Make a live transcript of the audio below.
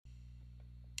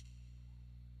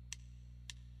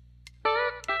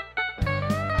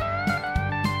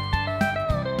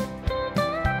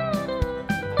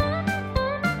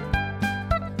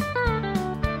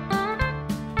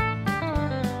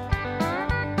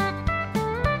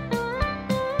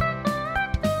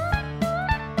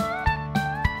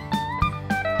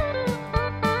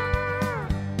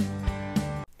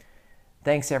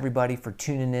Thanks everybody for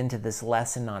tuning in to this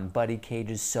lesson on Buddy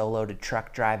Cage's Solo to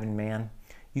Truck Driving Man.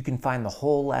 You can find the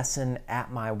whole lesson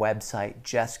at my website,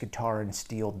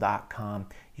 justguitarandsteel.com.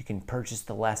 You can purchase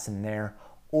the lesson there,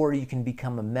 or you can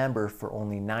become a member for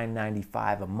only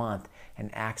 $9.95 a month and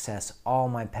access all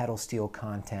my pedal steel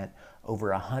content,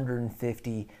 over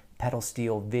 150 pedal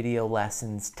steel video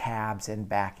lessons, tabs, and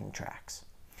backing tracks.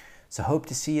 So hope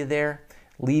to see you there.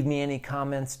 Leave me any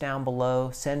comments down below,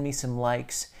 send me some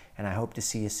likes, and I hope to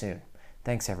see you soon.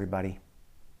 Thanks everybody.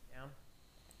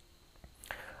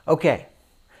 Okay,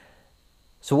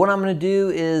 so what I'm going to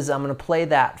do is I'm going to play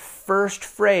that first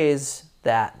phrase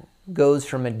that goes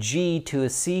from a G to a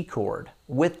C chord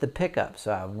with the pickup.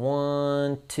 So I have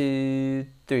 1, 2,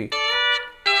 3.